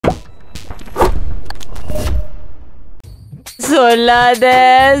சொல்லாத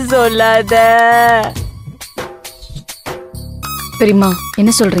சொல்லாத. பெரியம்மா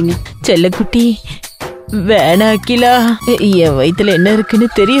என்ன சொல்றீங்க? செல்லக்குட்டி வேணாம் அகிலா, என் வயித்துல என்ன இருக்குன்னு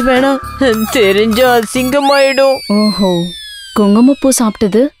தெரிய வேணாம், தெரிஞ்சா அசிங்கமாயிடும். ஓஹோ, குங்குமப்பூ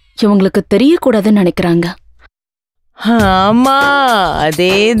சாப்பிட்டது இவங்களுக்கு தெரியக்கூடாதுன்னு நினைக்கிறாங்க. ஆமா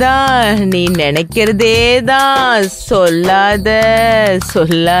அதேதான், நீ நினைக்கிறதேதான். சொல்லாத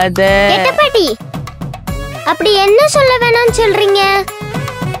சொல்லாத. பாட்டி அப்படி என்ன சொல்ல வேணாம்னு சொல்றீங்க?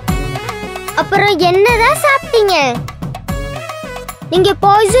 அப்புறம் என்னதான் சாப்பிட்டீங்க? நீங்க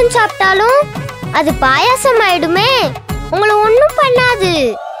பாய்சன் சாப்பிட்டாலும் அது பாயாசம் ஆயிடுமே, உங்களை ஒண்ணும் பண்ணாது.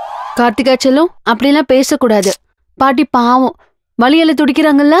 கார்த்திகா செல்லம், அப்படிலாம் பேசக்கூடாது. பாட்டி பாவம், வலியில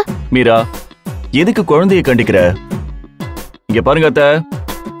துடிக்கிறாங்கல்ல. மீரா, எதுக்கு குழந்தைய கண்டிக்கிற? இங்க பாருங்க அத்தை,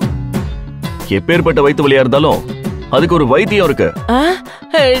 எப்பேற்பட்ட வயிற்று வலியா இருந்தாலும் அதுக்கு ஒரு வைத்தியம் இருக்கு.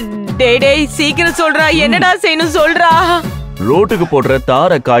 டேய் சீக்கிரம் சொல்றா, என்னடா செய்யணும் சொல்றா. ரோட்டுக்கு போடுற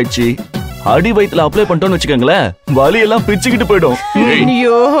தார காய்ச்சி அடி வயிற்றுல அப்ளை பண்ணிட்டோம்னு வச்சுக்கோங்களேன், வலி எல்லாம் பிச்சுக்கிட்டு போயிடும்.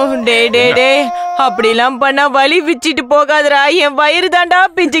 ஐயோ டே அப்படிலாம் பண்ணா வலி பிச்சுட்டு போகாதடா, என் வயிறு தாண்டா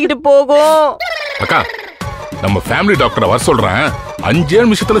பிச்சுக்கிட்டு போகும். அக்கா, நம்ம ஃபேமிலி டாக்டரை வர சொல்றேன், 5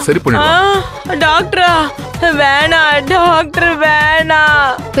 நிமிஷத்துல சரி பண்ணிடுவோம். டாக்டரா? வேணா டாக்டர் வேணா.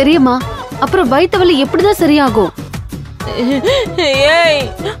 பெரியம்மா, அப்புறம் வயிற்று வலி எப்படிதான் சரியாகும்? ஏய்,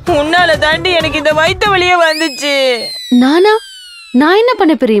 உன்னால தாண்டி எனக்கு இந்த வயிற்று வலியே வந்துச்சு. நான் என்ன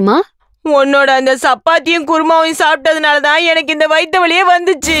பண்ண பெரியம்மா? உன்னோட அந்த சப்பாத்தியும் குருமாவையும் சாப்பிட்டதுனாலதான் எனக்கு இந்த வயிற்று வலியே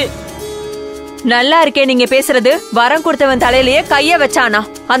வந்துச்சு. நல்லா இருக்கே நீங்க பேசுறது. வரம் கொடுத்தவன் தலையிலேயே கைய வச்சானா?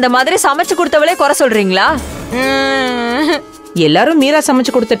 அந்த மாதிரி சமைச்சு கொடுத்தவளே குறை சொல்றீங்களா? எல்லாரும் மீரா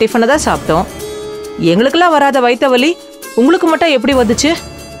சமைச்சு கொடுத்த டிஃபனை தான் சாப்பிட்டோம். எங்களுக்கெல்லாம் வராத வயிற்று வலி உங்களுக்கு மட்டும் எப்படி வந்துச்சு?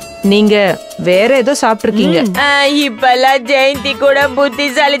 நீங்க வேற ஏதோ சாப்பிட்டுருக்கீங்க. இப்பெல்லாம் ஜெயந்தி கூட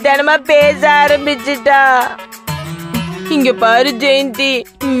புத்திசாலித்தனமா பேச ஆரம்பிச்சுட்டா. இங்க பாரு ஜெயந்தி,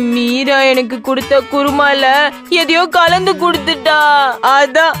 மீரா எனக்கு கொடுத்த குருமால எதையோ கலந்து கொடுத்துட்டா.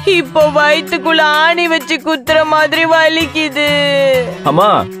 அதான் இப்போ வயிற்றுக்குள்ள ஆணி வச்சு குத்துற மாதிரி வலிக்குது. அம்மா,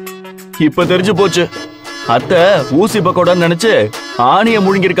 இப்ப தெரிஞ்சு போச்சு. அத்தை ஊசி பக்கோட நினைச்சு ஆணிய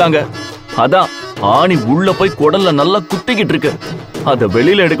முழுங்கிருக்காங்க. அதான் ஆணி உள்ள போய் குடல்ல நல்லா குத்திக்கிட்டு இருக்கு. அத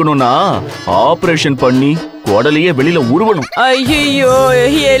வெளியில எடுக்கணும்னா ஆபரேஷன் பண்ணி குடலையே வெளியில உருவணும். ஐயோ,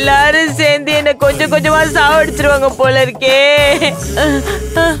 எல்லாரும் சேர்ந்து என்ன கொஞ்சம் கொஞ்சமா சாவடிச்சிருவாங்க போல இருக்கே.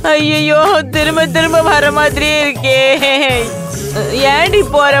 ஐயோ, திரும்ப திரும்ப வர மாதிரியே இருக்கே. ஏண்டி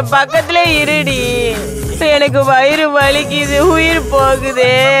போற பக்கத்துல இருடி, எனக்கு வயிறு வலிக்குது, உயிர்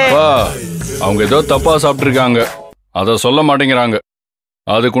போகுதே. அவங்க ஏதோ தப்பா சாப்பிட்டுருக்காங்க, அத சொல்ல மாட்டேங்கிறாங்க.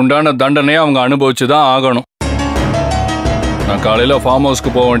 அதுக்குண்டான தண்டனையை அவங்க அனுபவிச்சுதான் ஆகணும். நான் காலையில ஃபார்ம்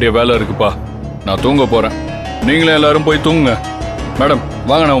ஹவுஸ்க்கு போக வேண்டிய வேலை இருக்குப்பா, நான் தூங்க போறேன். நீங்களே எல்லாரும் போய் தூங்குங்க. மேடம்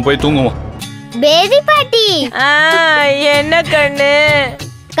வாங்க, நம்ம போய் தூங்குவோம். பேபி பாட்டி, என்ன கண்ணு?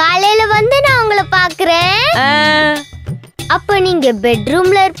 காலையில வந்து நான் உங்களை பாக்குறேன். அப்ப நீங்க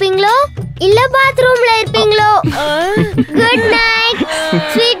பெட்ரூம்ல இருப்பீங்களோ இல்ல பாத்ரூம்ல இருப்பீங்களோ? Good night,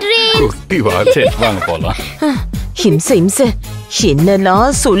 sweet dreams. வாங்க போலாம். ஹிம்ச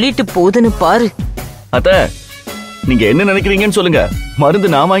என்னெல்லாம் சொல்லிட்டு போதுன்னு பாரு. அத்தை, நீங்க என்ன நினைக்கிறீங்கன்னு சொல்லுங்க, மருந்து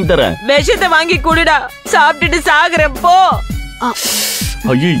நான் வாங்கி தரேன். விஷத்தை வாங்கி குடுடா, சாப்பிட்டுட்டு சாகுறேன் போ.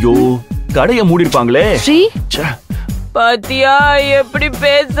 ஐயோ, கடைய மூடி இருப்பாங்களே. பாத்தியா எப்படி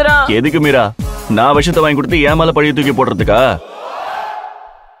பேசுறான்? எதுக்கு மீரா? நான் விஷத்தை வாங்கி கொடுத்து ஏன் மேல பழைய தூக்கி போடுறதுக்கா?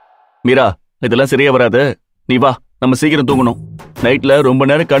 மீரா, இதெல்லாம் சரியா வராது. நீ வா, நம்ம சீக்கிரம் தூங்கணும். நைட்ல ரொம்ப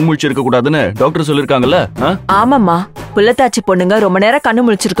நேரம் கண் முழிச்சு இருக்க கூடாதுன்னு டாக்டர் சொல்லிருக்காங்கல்ல. ஆமாம்மா, புள்ளத்தாச்சி பொண்ணுங்க ரொம்ப நேரம் கண்ணு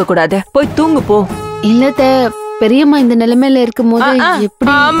முழிச்சிருக்க கூடாது. போய் தூங்கு போ. இல்ல பெரியம்மா இந்த நிலைமையில இருக்கும் போது எப்படி?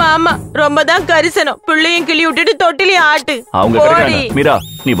 ஆமா ஆமா, ரொம்பதான் கரிசனம். பிள்ளையும் கிளி விட்டுட்டு தொட்டிலையும் ஆட்டு. அவங்க கிடைக்காங்க. மீரா,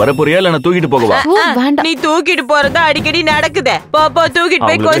 நீ வரப்போறியா இல்ல நான் தூக்கிட்டு போகவா? நீ தூக்கிட்டு போறதா அடிக்கடி நடக்குதே. போ தூக்கிட்டு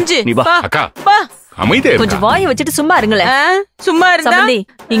போய் கொஞ்சம் கொஞ்சம் வாயை வச்சுட்டு சும்மா இருங்களேன். சும்மா இருந்தா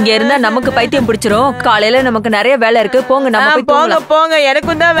இங்க இருந்தா நமக்கு பைத்தியம் பிடிச்சிரும். காலையில நமக்கு நிறைய வேலை இருக்கு. போங்க, நம்ம போங்க போங்க.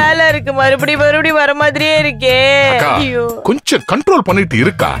 எனக்கும் தான் வேலை இருக்கு. மறுபடியும் வர மாதிரியே இருக்கே. கொஞ்சம் கண்ட்ரோல் பண்ணிட்டு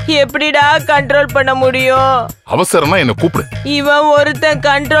இருக்கா? எப்படிடா கண்ட்ரோல் பண்ண முடியும்? அவசரமா என்ன கூப்பிடு. இவன் ஒருத்தன்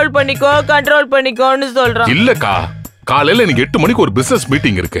கண்ட்ரோல் பண்ணிக்கோன்னு சொல்றான். இல்லக்கா, காலையில எனக்கு 8 மணிக்கு ஒரு பிசினஸ்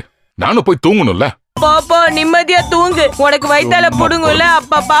மீட்டிங் இருக்கு. நானும் போய் தூங்கணும்ல. போ நிம்மதியா தூங்கு. உனக்கு வயித்தால புடுங்குல,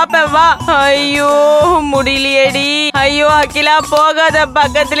 அப்ப பாப்பேன் வா. ஐயோ முடியலையேடி. ஐயோ அகிலா, போகாத,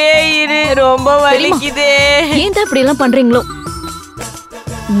 பக்கத்திலே இரு, ரொம்ப வலிக்குதே. ஏன் இப்படி எல்லாம் பண்றீங்களோ?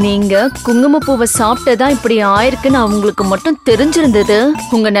 நீங்க குங்குமப்பூவை சாப்பிட்டதான் இப்படி ஆயிருக்குன்னு அவங்களுக்கு மட்டும் தெரிஞ்சிருந்தது,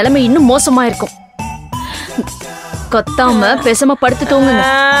 உங்க நிலைமை இன்னும் மோசமா இருக்கும். கத்தாம பேசாம படுத்து தூங்குங்க.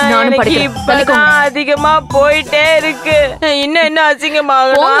 நானும் படிக்கிறேன். அதிகமா போயிட்டே இருக்கு. இன்னும் என்ன அசிங்கமா?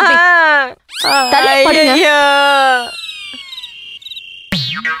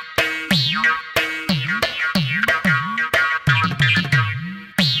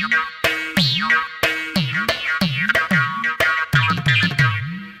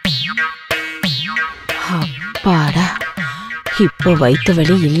 பாடா, இப்ப வயிற்று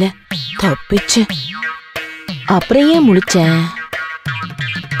வலி இல்ல, தப்பிச்சு. அப்புறம் ஏன் முழிச்சேன்?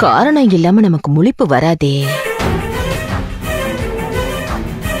 காரணம் இல்லாம நமக்கு முழிப்பு வராதே.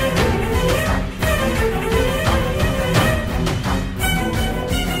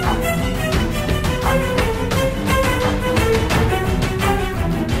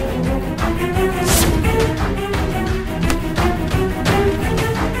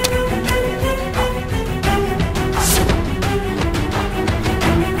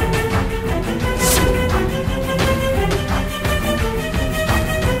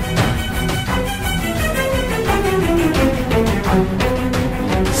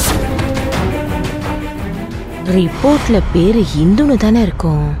 ரிப்போர்ட்ல பேரு இந்துன்னு தானே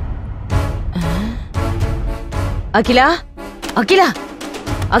இருக்கும். அகிலா, அகிலா,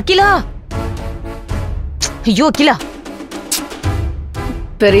 அகிலா, ஐயோ அகிலா.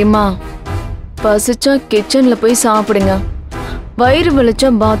 பெரியம்மா, பசிச்சா கிச்சன்ல போய் சாப்பிடுங்க, வயிறு வலிச்சா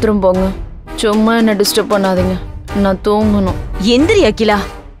பாத்ரூம் போங்க, சும்மா என்ன டிஸ்டர்ப் பண்ணாதீங்க, நான் தூங்கணும். எந்திரி அகிலா.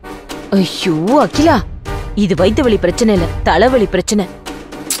 ஐயோ அகிலா, இது வயிற்று வலி பிரச்சனை இல்ல, தலைவலி பிரச்சனை.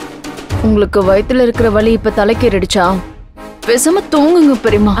 உங்களுக்கு வயித்துல இருக்கிற வலி இப்ப தலைக்கேறிடுச்சா? பேசாம தூங்குங்க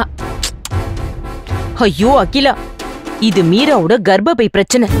பெரியம்மா. ஐயோ அகிலா, இது மீராவோட கர்ப்பப்பை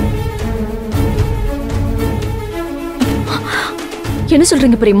பிரச்சனை. என்ன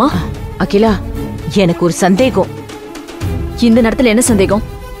சொல்றீங்க பெரியம்மா? அகிலா, எனக்கு ஒரு சந்தேகம். இந்த நேரத்துல என்ன சந்தேகம்?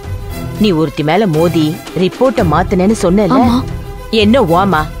 நீ ஒருத்தி மேல மோதி ரிப்போர்ட்ட மாத்துனேன்னு சொன்னல. என்ன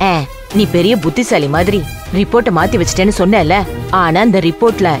ஓமா, நீ பெரிய புத்திசாலி மாதிரி ரிப்போர்ட்ட மாத்தி வச்சிட்டேன்னு சொன்னல. ஆனா அந்த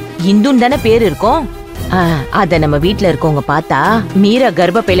ரிப்போர்ட்ல இந்துன்னு தானே பேர் இருக்கும். அத நம்ம வீட்ல இருக்கவங்க பார்த்தா மீரா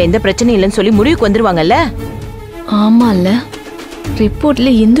கர்ப்பப்பையில எந்த பிரச்சனையும் இல்லைன்னு சொல்லி முடிவுக்கு வந்துருவாங்கல்ல. ஆமால,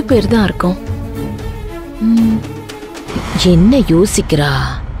 ரிப்போர்ட்ல இந்து பேர் தான் இருக்கும். என்ன யோசிக்கிறா?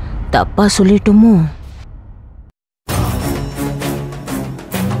 தப்பா சொல்லிட்டுமோ?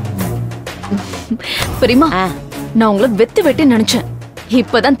 பெரியம்மா, நான் உங்களை வெத்து வெட்டி நினைச்சேன்.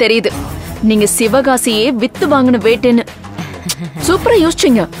 இப்பதான் தெரியுது நீங்க சிவகாசியே வித்து வாங்கின வேட்டேன்னு. சூப்பரா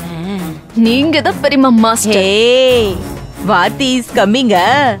யோசிச்சீங்க. நீங்க தான் பெரியம்மா மாஸ்டர். What is coming?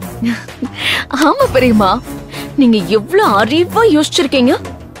 ஆமா பெரியம்மா, நீங்க எவ்வளவு அறிவா யோசிச்சிருக்கீங்க.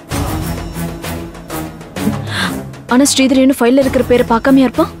 ஆனா ஸ்ரீதரன் ஃபைல்ல இருக்கிற பேரை பார்க்காம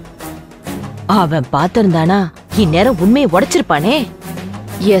இருப்பான். அவன் பார்த்திருந்தானா இந்நேரம் உண்மையை உடைச்சிருப்பானே.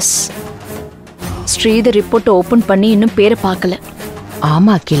 எஸ், ஸ்ரீதர் ரிப்போர்ட் ஓபன் பண்ணி இன்னும் பேரை பார்க்கல.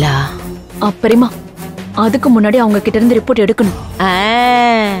 ஆமா அகிலா. பெரியம்மா, அதுக்கு முன்னாடி அவங்க கிட்ட இருந்து ரிப்போர்ட் எடுக்கணும்.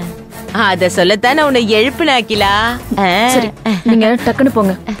 அத சொல்லத்தானே உன்னை எழுப்புன அகிலா. சரி, நீங்க டக்குன்னு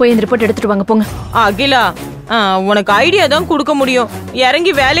போங்க, போய் இந்த ரிப்போர்ட் எடுத்துட்டு வாங்க. போங்க. அகிலா, உனக்கு ஐடியா தான் கொடுக்க முடியும்,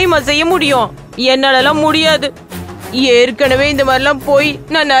 இறங்கி வேலையுமா செய்ய முடியும். என்னாலலாம் முடியாது. ஏற்கனவே இந்த மாதிரிலாம் போய்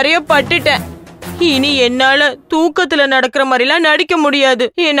நான் நிறைய பட்டுட்டேன். இனி என்னால தூக்கத்துல நடக்கிற மாதிரிலாம் நடிக்க முடியாது.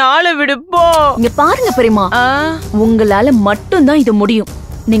 என் ஆளை விடுப்போ. இங்க பாருங்க பெரியம்மா, உங்களால மட்டும்தான் இது முடியும்.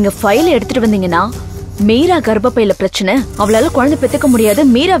 நீங்க ஃபைல எடுத்துட்டு வந்தீங்கன்னா மீரா கர்ப்பப்பையில பிரச்சனை, அவளால குழந்தை பெத்துக்க முடியாது,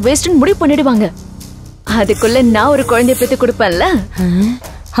 மீரா வேஸ்ட்னு முடிவு பண்ணிடுவாங்க. அதுக்குள்ள நான் ஒரு குழந்தைய பெத்து கொடுப்பேன்ல.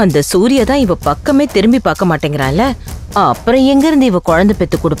 அந்த சூர்யா தான் இவ பக்கமே திரும்பி பார்க்க மாட்டேங்கிறான்ல. அப்புறம் எங்க இருந்து இவ குழந்தை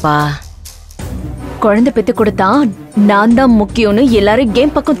பெத்து கொடுப்பா? குழந்தை பெத்து கொடுத்தா நான் தான் முக்கியம்னு எல்லாரும்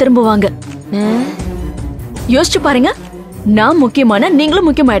கேம் பக்கம் திரும்புவாங்க. யோசிச்சு பாருங்க, நான் முக்கியமான நீங்களும்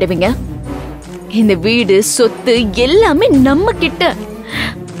முக்கியமாயிடுவீங்க. இந்த வீடு சொத்து எல்லாமே நம்ம கிட்ட.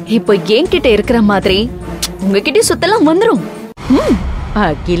 இப்போ என்கிட்ட இருக்கிற மாதிரி உங்ககிட்ட சொத்தெல்லாம் வந்துரும்.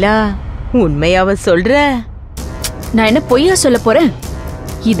 அகிலா, உண்மையாவ சொல்ற? நான் என்ன பொய்யா சொல்ல போறேன்?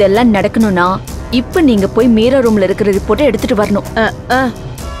 இதெல்லாம் நடக்கணும்னா இப்ப நீங்க போய் மீரா ரூம்ல இருக்கிற ரிப்போர்ட்டை எடுத்துட்டு வரணும்.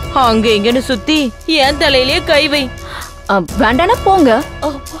 அங்க எங்கன்னு சுத்தி என் தலையிலேயே கை வை. வேண்டானா போங்க.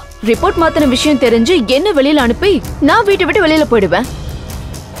 ரிப்போர்ட் மாத்தின விஷயம் தெரிஞ்சு என்ன வெளியில அனுப்பி நான் வீட்டை விட்டு வெளியில போயிடுவேன்.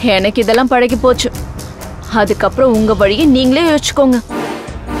 எனக்கு இதெல்லாம் பழகி போச்சு. அதுக்கப்புறம் உங்க வழியை நீங்களே யோசிச்சுக்கோங்க.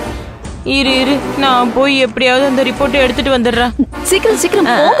 இரு இரு, நான் போய் எப்படியாவது அந்த ரிப்போர்ட்டை எடுத்துட்டு வந்துடுறேன். சீக்கிரம் சீக்கிரம்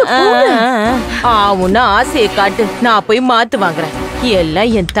உன்ன ஆசையை காட்டு, நான் போய் மாத்து வாங்குறேன்.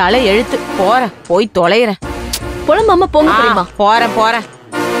 எல்லாம் என் தலை எழுத்து. போறேன், போய் தொலைறேன். போலமாமா, போங்க தெரியுமா? போறேன் போறேன்.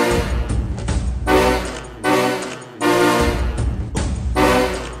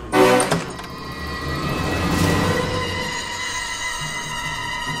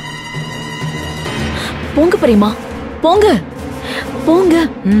 போங்க பெரியம்மா, போங்க போங்க.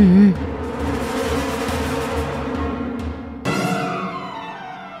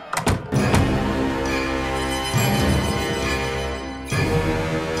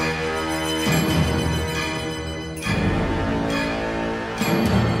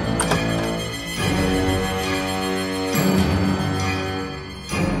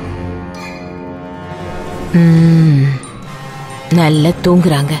 நல்லா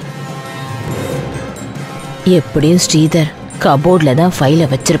தூங்குறாங்க. எப்படியும் ஸ்ரீதர் கபோர்ட்ல தான் ஃபைலை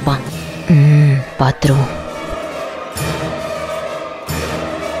வச்சிருப்பான். பாத்துருவோம்.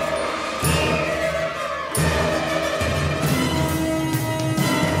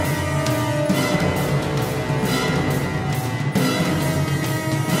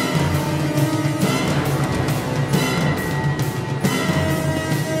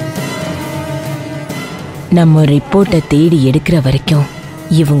 நம்ம ரிப்போர்ட்டை தேடி எடுக்கிற வரைக்கும்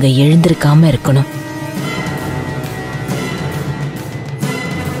இவங்க எழுந்திருக்காம இருக்கணும்.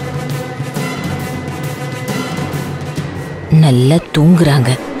 நல்லா தூங்குறாங்க.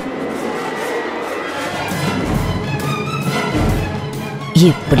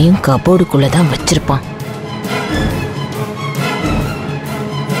 எப்படியும் கபோர்டுக்குள்ளதான் வச்சிருப்பான்.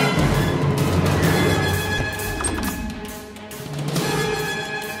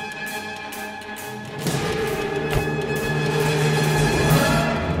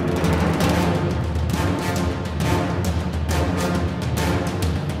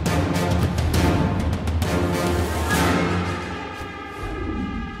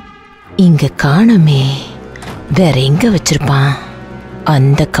 இங்க காணமே, வேற எங்க வச்சிருப்பான்?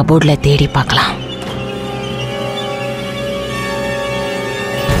 அந்த கபோர்ட்ல தேடி பார்க்கலாம்.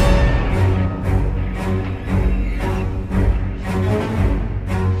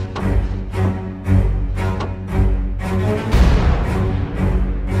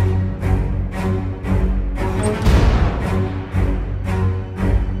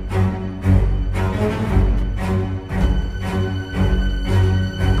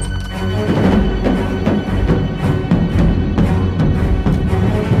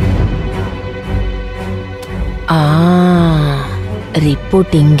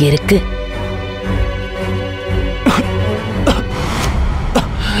 ரிப்போர்ட் இங்க இருக்கு.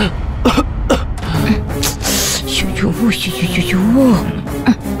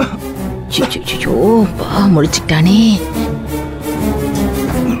 முடிச்சுட்டானே.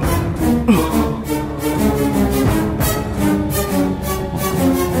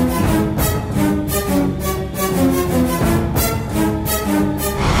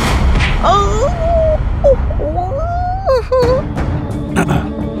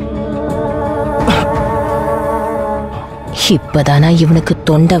 இப்பதானா இவனுக்கு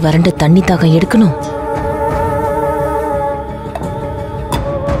தொண்டை வறண்டு தண்ணி தாகம் எடுக்கணும்.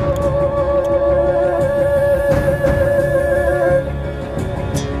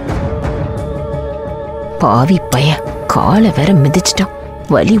 பாவி பைய காலை வேற மிதிச்சிட்டான்.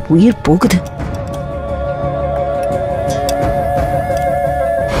 வலி உயிர் போகுது.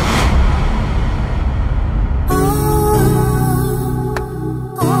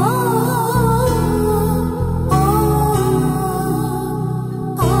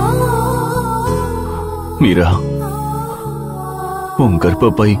 மீரா, உன்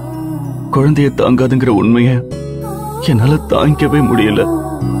கர்ப்பப்பை குழந்தைய தாங்காதுங்கிற உண்மைய என்னால தாங்கிக்கவே முடியல.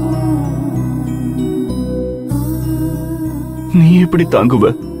 நீ எப்படி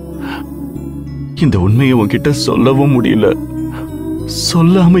தாங்குவ? இந்த உண்மையை உன்கிட்ட சொல்லவும் முடியல,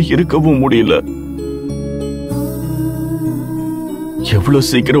 சொல்லாம இருக்கவும் முடியல. எவ்வளவு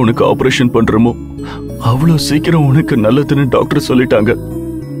சீக்கிரம் உனக்கு ஆபரேஷன் பண்றோமோ அவ்வளவு சீக்கிரம் உனக்கு நல்லதுன்னு டாக்டர் சொல்லிட்டாங்க.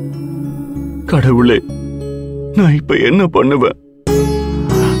 கடவுளே, நான் இப்ப என்ன பண்ணுவேன்?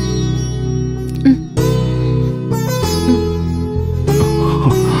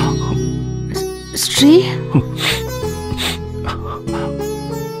 ஸ்ரீ,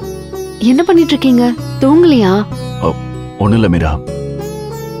 என்ன பண்ணிட்டு இருக்கீங்க? தூங்கலையா? ஒண்ணு இல்ல மீரா,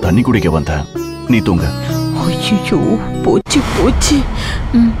 தண்ணி குடிக்க வந்தேன். நீ தூங்க. ஐயோ, போச்சு போச்சு.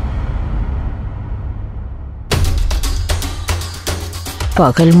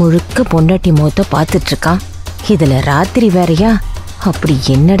 பகல் முழுக்க பொண்டாட்டி முகத்தை பார்த்துட்டு இருக்கான். இதுல ராத்திரி வேறையா? அப்படி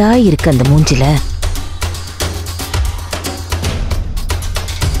என்னடா இருக்கு அந்த மூஞ்சில?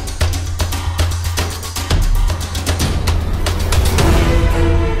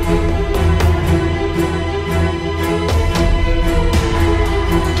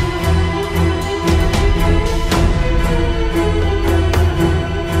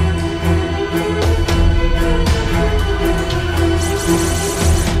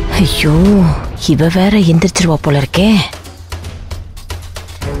 ஐயோ, இவ வேற எந்திரிச்சிருவா போல இருக்கே.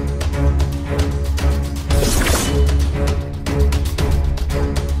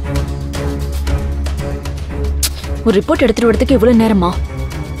 ஒரு ரிப்போர்ட் எடுத்துட்டு வரதுக்கு இவ்வளவு நேரமா?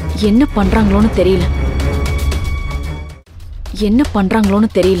 என்ன பண்றாங்களோன்னு தெரியல. என்ன பண்றாங்களோன்னு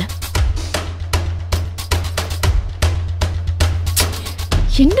தெரியல.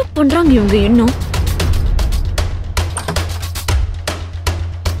 என்ன பண்றாங்க இவங்க இன்னும்?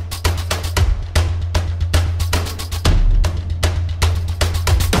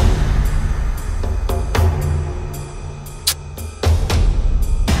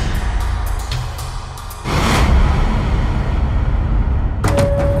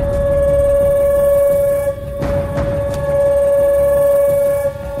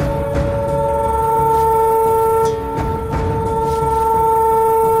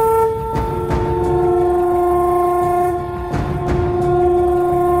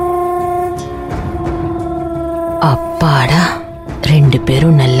 அப்பாடா, 2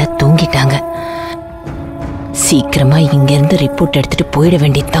 பேரும் நல்லா தூங்கிட்டாங்க. சீக்கிரமா இங்க இருந்து ரிப்போர்ட் எடுத்துட்டு போயிட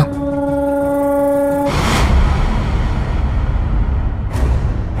வேண்டியதுதான்.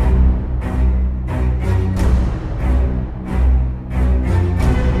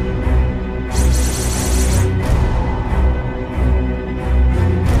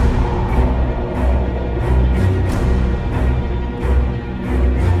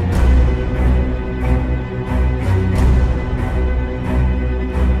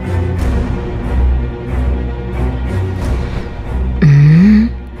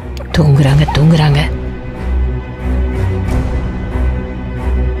 தூங்குறாங்க.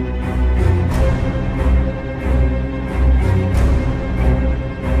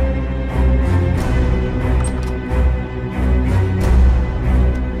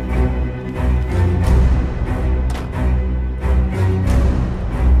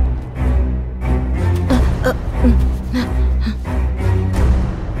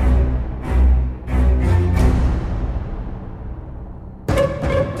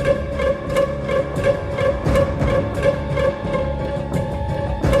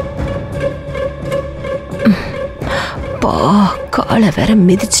 காலை வேற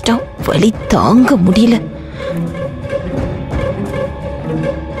மிதிச்சிட்டா, வலி தாங்க முடியல.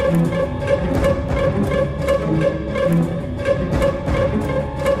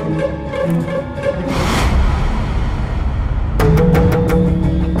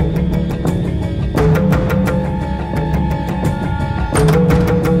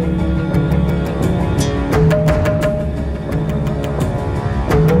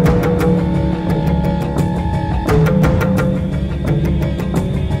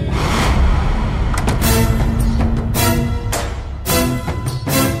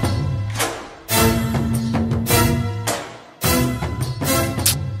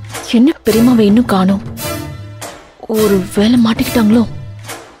 என்ன பெரியமாவை இன்னும் காணோம்? ஒரு வேலை மாட்டிக்கிட்டாங்களோ?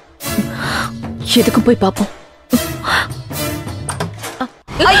 எதுக்கு போய் பாப்போம்.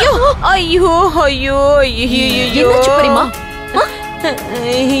 ஐயோ ஐயோ ஐயோ ஐயோ, பெரியமா?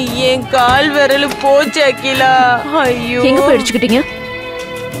 என் கால் விரல் போச்சு அகிலா. ஐயோ, எங்க போய் இடிச்சுக்கிட்டீங்க?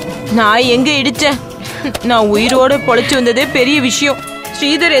 நான் எங்க இடிச்சேன்? நான் உயிரோட பொழைச்சு வந்ததே பெரிய விஷயம்.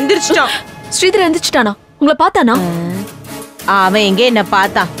 ஸ்ரீதர் எந்திரிச்சிட்டான். ஸ்ரீதர் எந்திரிச்சிட்டானா? உங்களை பார்த்தானா? அவன் எங்க என்ன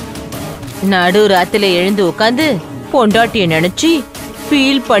பார்த்தான்? நடு ராத்துல எழுந்து உட்காந்து பொண்டாட்டிய நினைச்சு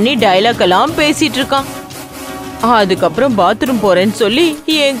ஃபீல் பண்ணி டைலாக் எல்லாம் பேசிட்டு இருக்கான். அதுக்கப்புறம் பாத்ரூம் போறேன்னு சொல்லி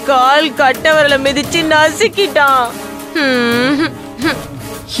என் கால் கட்ட வரல மிதிச்சு நசுக்கிட்டான்.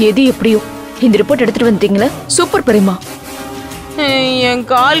 எது எப்படியோ இந்த ரிப்போர்ட் எடுத்துட்டு வந்துட்டீங்களே, சூப்பர் பெரியமா. என்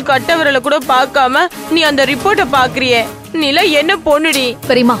கால் கட்ட விரல கூட பார்க்காம நீ அந்த ரிப்போர்ட்ட பாக்குறியே, நீல என்ன பொண்ணுடி?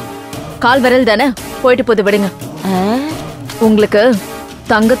 பெரியமா, கால் விரல் தானே, போயிட்டு போது விடுங்க. உங்களுக்கு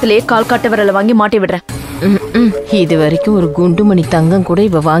தங்கத்திலே கால் காட்ட விரல வாங்கி மாட்டி விடுறேன். இது வரைக்கும் ஒரு குண்டுமணி தங்கம் கூட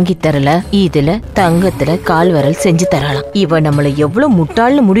இவ வாங்கி தரல. இதுல தங்கத்துல கால் விரல் செஞ்சு தரலாம். இவ நம்மள எவ்வளவு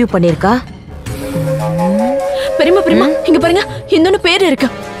முட்டாள்னு முடிவு பண்ணிருக்கா. பெரியமா பெரியமா, இங்க பாருங்க, இன்னொன்னு பேர் இருக்கு.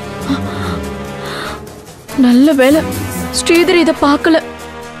 நல்ல வேலை ஸ்ரீதர் இத பாக்கல.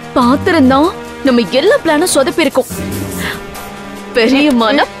 பாத்திருந்தா நம்ம எல்லா பிளானும் சொதப்பி இருக்கோம்.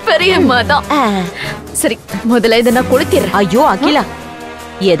 பெரியம்மானா பெரியம்மா தான். சரி, முதல்ல இதை நான் கொளுத்திடுறேன். ஐயோ அகிலா,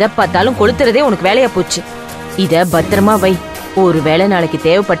 எதை பார்த்தாலும் கொளுத்துறதே உனக்கு வேலையா போச்சு. இத பத்திரமா வை, ஒரு வேளை நாளைக்கு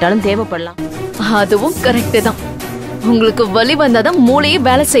தேவைப்பட்டாலும் தேவைப்படலாம். அதுவும் கரெக்ட் தான். உங்களுக்கு வலி வந்தாதான் மூளையே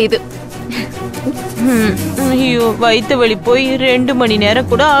வேலை செய்யுது. ஐயோ, வயிற்று வலி போய் 2 மணி நேரம்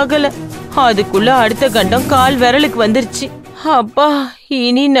கூட ஆகல. அதுக்குள்ள அடுத்த கண்டம் கால் விரலுக்கு வந்துருச்சு. அப்பா,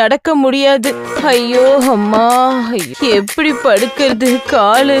 இனி நடக்க முடியாது. ஐயோ அம்மா, எப்படி படுக்கிறது?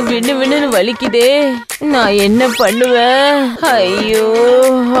 காலு விண்ணு விண்ணு வலிக்குதே. நான் என்ன பண்ணுவேன்? ஐயோ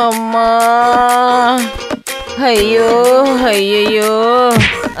அம்மா, ஐயோ ஐயோ,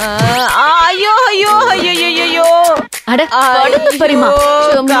 ஐயோ ஐயோ ஐயோ,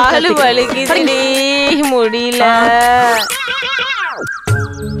 காலு வலிக்குது, முடியல.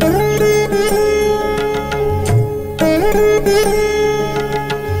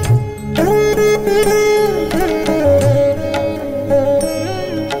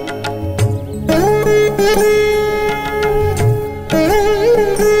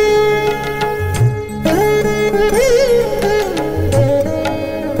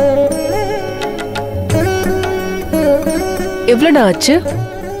 எவ்வளவுடா ஆச்சு?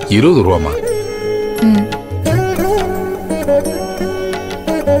 20 ரூபாமா?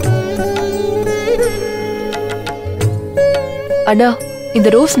 அண்ணா, இந்த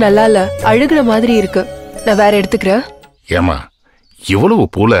ரோஸ் நல்லா இல்ல, அழுகுற மாதிரி இருக்கு. நான் வேற எடுத்துக்கிறேன். ஏமா, இவ்வளவு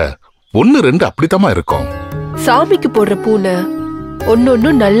பூல 1-2 அப்படித்தாமா இருக்கும். சாமிக்கு போடுற பூனை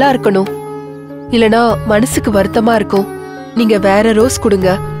ஒன்னொன்னும் நல்லா இருக்கணும். இல்லனா மனசுக்கு வருத்தமா இருக்கும். நீங்க வேற ரோஸ் கொடுங்க.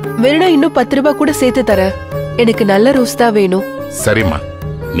 வேணா இன்னும் 10 ரூபாய் கூட சேர்த்து தரேன். எனக்கு நல்ல ரோஸ் தான் வேணும். சரிம்மா,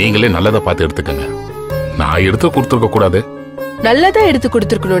 நீங்களே நல்லதா பார்த்து எடுத்துக்கங்க. நான் எடுத்து கொடுத்துருக்க கூடாது. நல்லதா எடுத்து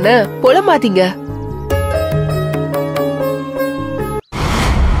கொடுத்துருக்கணும்னு போல மாத்தீங்க.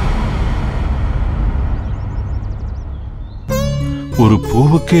 ஒரு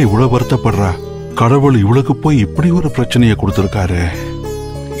பூவுக்கே இவ்வளவு வருத்தப்படுறா. கடவுள் இவளுக்கு போய் இப்படி ஒரு பிரச்சனையை கொடுத்திருக்காரு.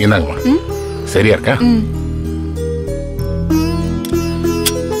 என்னங்கம்மா, சரியா இருக்கா?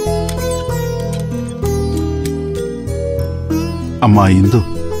 அம்மா இந்து,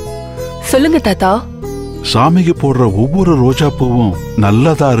 சொல்லுங்க தாத்தா. சாமிக்கு போடுற ஒவ்வொரு ரோஜா பூவும்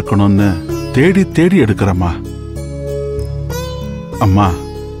நல்லதா இருக்கணும்னு தேடி தேடி எடுக்கிறம்மா. அம்மா,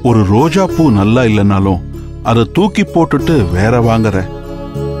 ஒரு ரோஜா பூ நல்லா இல்லைனாலும் அதை தூக்கி போட்டுட்டு வேற வாங்குற.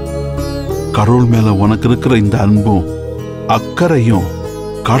 கடவுள் மேல உனக்கு இருக்கிற இந்த அன்பும் அக்கறையும்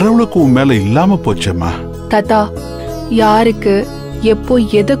கடவுளுக்கு உன் மேல இல்லாம போச்சேம்மா. தாத்தா, யாருக்கு எப்போ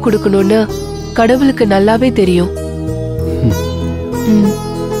எதை கொடுக்கணும்னு கடவுளுக்கு நல்லாவே தெரியும்.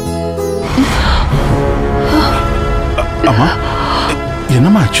 அம்மா,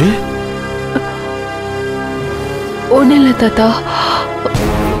 என்னமாச்சு? ஒண்ணு இல்ல தாத்தா.